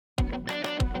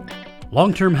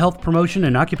Long-term health promotion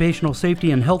and occupational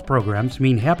safety and health programs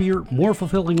mean happier, more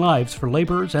fulfilling lives for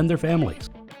laborers and their families.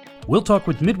 We'll talk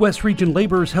with Midwest Region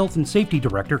Laborers Health and Safety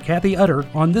Director Kathy Utter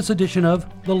on this edition of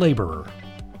The Laborer.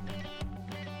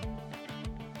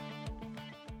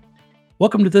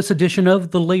 Welcome to this edition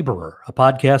of The Laborer, a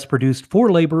podcast produced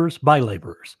for laborers by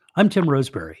laborers. I'm Tim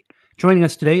Roseberry. Joining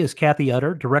us today is Kathy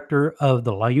Utter, Director of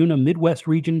the LIUNA Midwest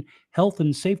Region Health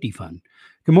and Safety Fund.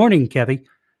 Good morning, Kathy.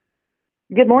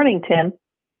 Good morning, Tim.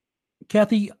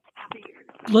 Kathy,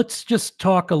 let's just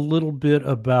talk a little bit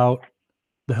about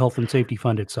the Health and Safety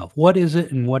Fund itself. What is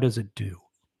it and what does it do?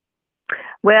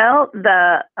 Well,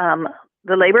 the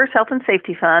Laborers Health and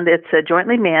Safety Fund, it's a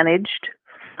jointly managed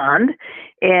fund,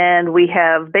 and we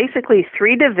have basically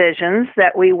three divisions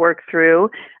that we work through.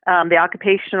 The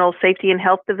Occupational Safety and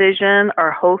Health Division,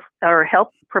 our Health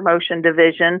Promotion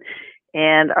Division,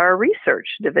 and our Research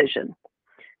Division.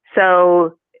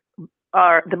 So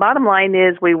the bottom line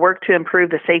is we work to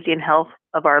improve the safety and health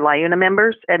of our LIUNA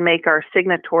members and make our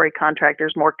signatory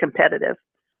contractors more competitive.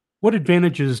 What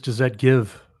advantages does that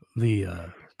give the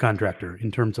contractor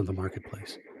in terms of the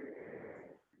marketplace?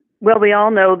 Well, we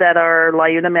all know that our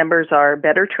LIUNA members are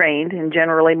better trained and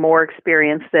generally more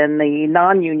experienced than the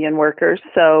non-union workers.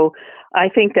 So I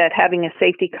think that having a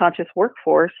safety-conscious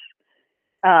workforce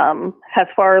has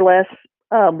far less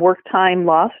work time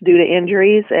loss due to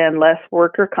injuries and less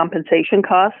worker compensation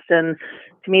costs. And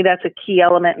to me, that's a key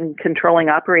element in controlling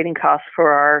operating costs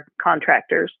for our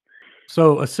contractors.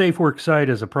 So a safe work site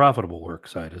is a profitable work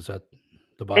site. Is that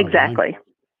the bottom line? Exactly.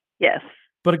 Yes.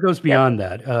 But it goes beyond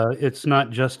that. It's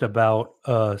not just about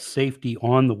safety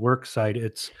on the work site.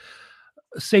 It's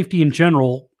safety in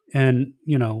general and,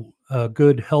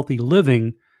 good, healthy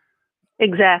living.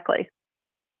 Exactly.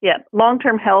 Yeah.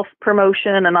 Long-term health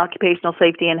promotion and occupational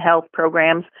safety and health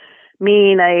programs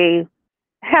mean a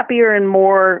happier and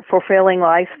more fulfilling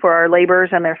life for our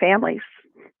laborers and their families.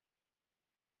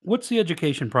 What's the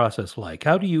education process like?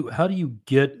 How do you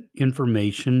get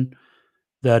information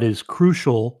that is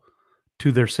crucial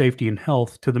to their safety and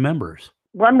health to the members?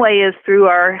 One way is through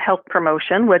our health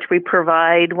promotion, which we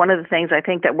provide. One of the things I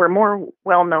think that we're more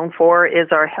well known for is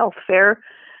our health fair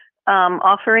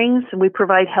offerings. We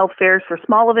provide health fairs for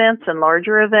small events and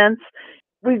larger events.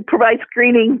 We provide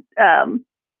screening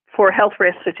for health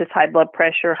risks such as high blood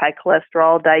pressure, high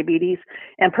cholesterol, diabetes,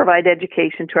 and provide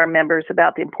education to our members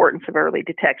about the importance of early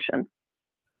detection.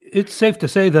 It's safe to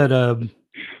say that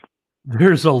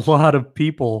there's a lot of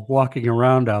people walking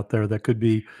around out there that could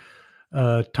be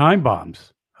time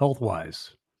bombs,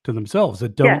 health-wise, to themselves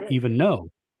that don't even know.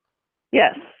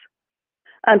 Yes.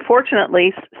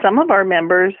 Unfortunately, some of our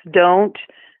members don't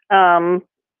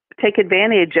take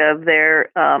advantage of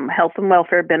their health and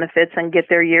welfare benefits and get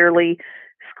their yearly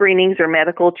screenings or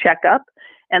medical checkup.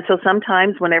 And so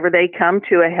sometimes whenever they come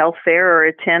to a health fair or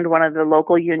attend one of the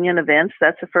local union events,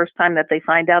 that's the first time that they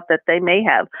find out that they may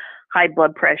have high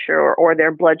blood pressure or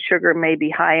their blood sugar may be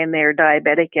high and they're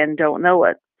diabetic and don't know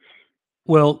it.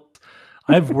 Well,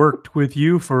 I've worked with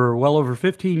you for well over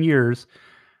 15 years,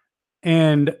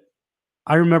 and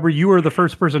I remember you were the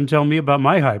first person to tell me about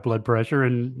my high blood pressure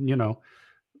and,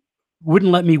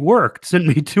 wouldn't let me work, sent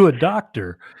me to a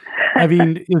doctor. I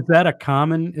mean, is that a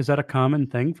common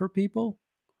thing for people?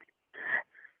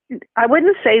 I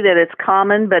wouldn't say that it's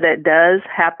common, but it does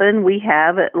happen. We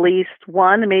have at least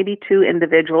one, maybe two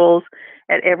individuals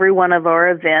at every one of our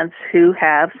events who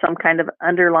have some kind of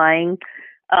underlying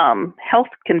health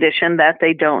condition that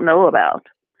they don't know about.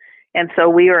 And so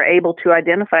we are able to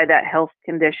identify that health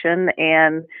condition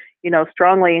and,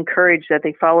 strongly encourage that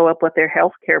they follow up with their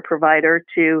healthcare provider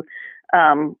to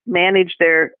manage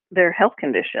their health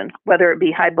condition, whether it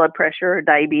be high blood pressure or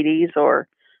diabetes or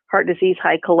heart disease,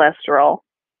 high cholesterol.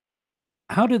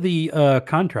 How do the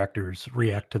contractors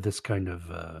react to this kind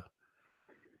of,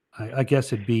 I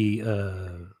guess it'd be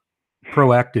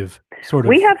proactive sort of?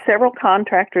 We have several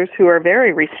contractors who are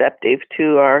very receptive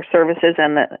to our services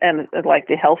and like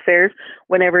the health fairs.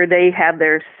 Whenever they have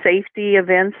their safety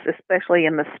events, especially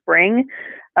in the spring,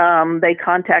 they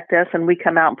contact us and we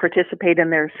come out and participate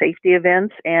in their safety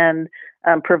events and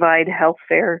provide health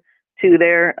fair to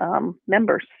their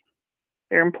members,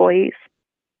 their employees.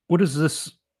 What does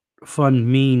this fund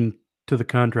mean to the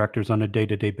contractors on a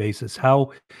day-to-day basis?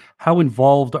 How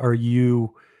involved are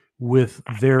you with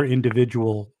their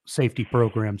individual safety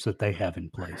programs that they have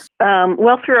in place?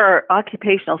 Well, through our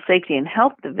Occupational Safety and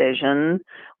Health Division,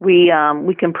 we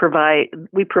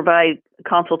provide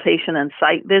consultation and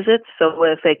site visits. So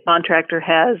if a contractor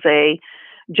has a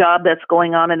job that's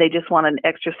going on and they just want an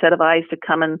extra set of eyes to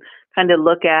come and kind of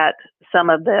look at some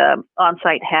of the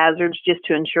on-site hazards just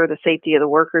to ensure the safety of the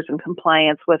workers and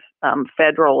compliance with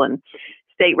federal and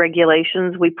state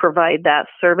regulations. We provide that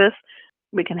service.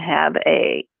 We can have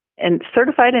a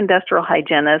certified industrial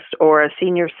hygienist or a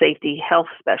senior safety health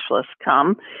specialist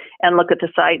come and look at the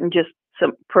site and just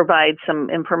provide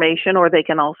some information, or they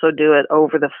can also do it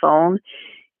over the phone.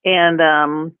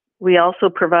 And we also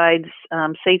provide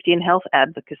safety and health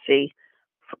advocacy.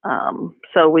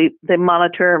 So they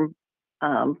monitor,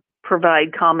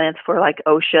 provide comments for like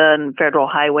OSHA and Federal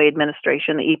Highway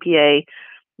Administration, EPA,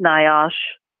 NIOSH.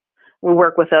 We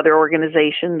work with other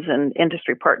organizations and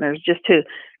industry partners just to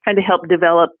kind of help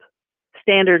develop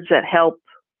standards that help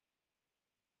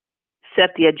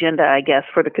set the agenda, I guess,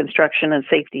 for the construction and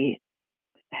safety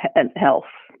and health.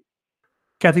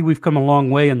 Kathy, we've come a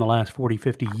long way in the last 40,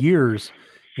 50 years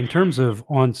in terms of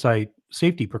on-site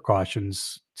safety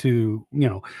precautions to,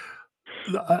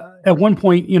 at one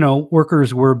point,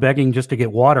 workers were begging just to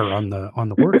get water on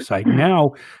the work site.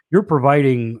 Now you're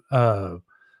providing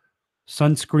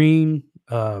sunscreen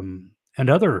and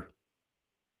other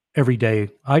everyday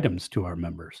items to our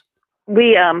members.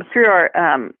 We, through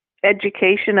our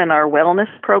education and our wellness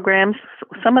programs,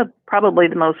 some of probably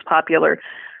the most popular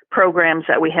programs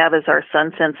that we have is our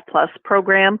SunSense Plus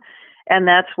program. And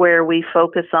that's where we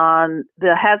focus on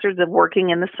the hazards of working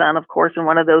in the sun, of course. And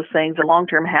one of those things, a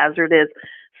long-term hazard, is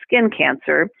skin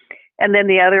cancer. And then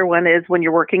the other one is when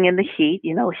you're working in the heat,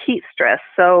 heat stress.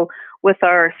 So with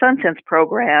our SunSense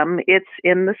program, it's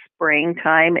in the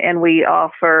springtime, and we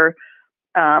offer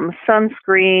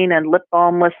sunscreen and lip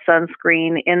balmless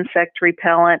sunscreen, insect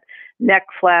repellent, neck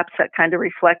flaps that kind of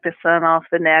reflect the sun off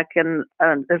the neck, and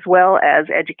as well as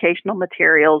educational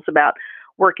materials about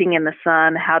working in the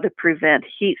sun, how to prevent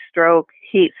heat stroke,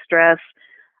 heat stress,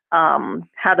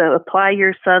 how to apply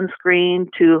your sunscreen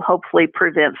to hopefully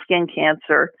prevent skin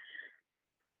cancer.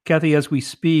 Kathy, as we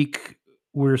speak,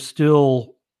 we're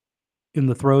still in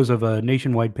the throes of a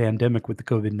nationwide pandemic with the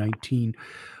COVID-19.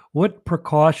 What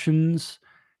precautions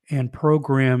and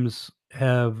programs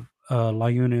have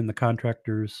LiUNA and the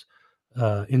contractors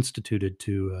instituted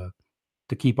to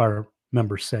keep our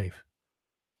members safe?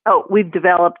 Oh, we've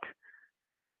developed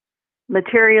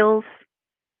materials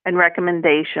and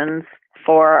recommendations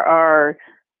for our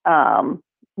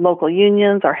local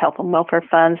unions, our health and welfare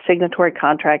funds, signatory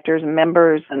contractors,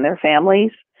 members, and their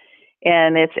families.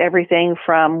 And it's everything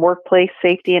from workplace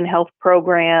safety and health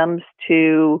programs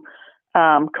to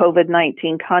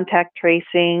COVID-19 contact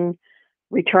tracing,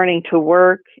 returning to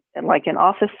work, and like in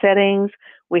office settings.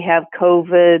 We have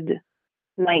COVID-19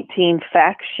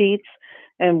 fact sheets,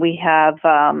 and we have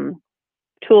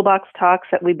toolbox talks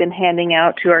that we've been handing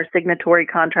out to our signatory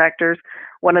contractors.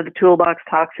 One of the toolbox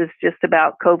talks is just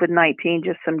about COVID-19,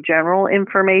 just some general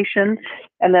information.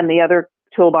 And then the other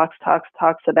toolbox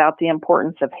talks about the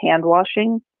importance of hand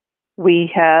washing.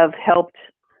 We have helped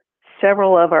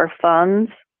several of our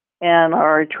funds and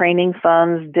our training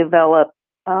funds develop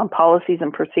policies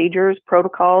and procedures,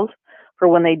 protocols for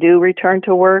when they do return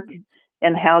to work,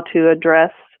 and how to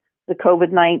address the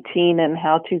COVID-19 and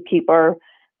how to keep our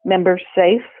members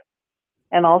safe.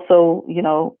 And also,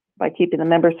 by keeping the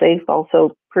members safe,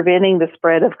 also preventing the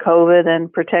spread of COVID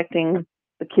and protecting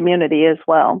the community as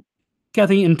well.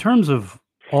 Kathy, in terms of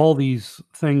all these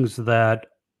things that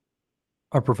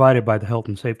are provided by the Health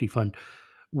and Safety Fund,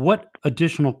 what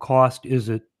additional cost is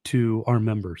it to our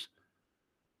members?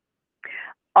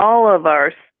 All of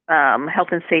our health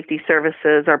and safety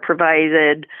services are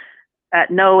provided at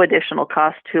no additional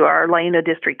cost to our LiUNA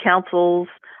district councils,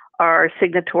 our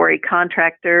signatory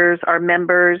contractors, our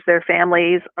members, their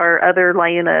families, our other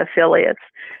LiUNA affiliates.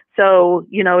 So,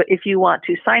 if you want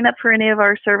to sign up for any of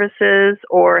our services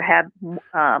or have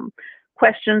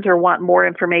questions or want more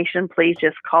information, please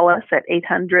just call us at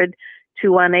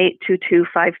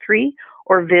 800-218-2253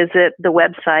 or visit the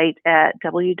website at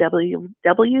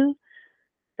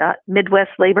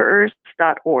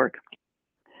www.midwestlaborers.org.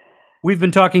 We've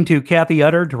been talking to Kathy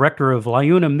Utter, Director of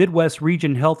LiUNA Midwest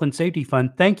Region Health and Safety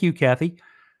Fund. Thank you, Kathy.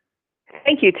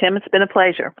 Thank you, Tim. It's been a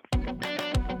pleasure.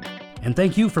 And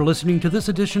thank you for listening to this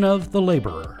edition of The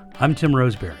Laborer. I'm Tim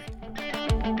Roseberry.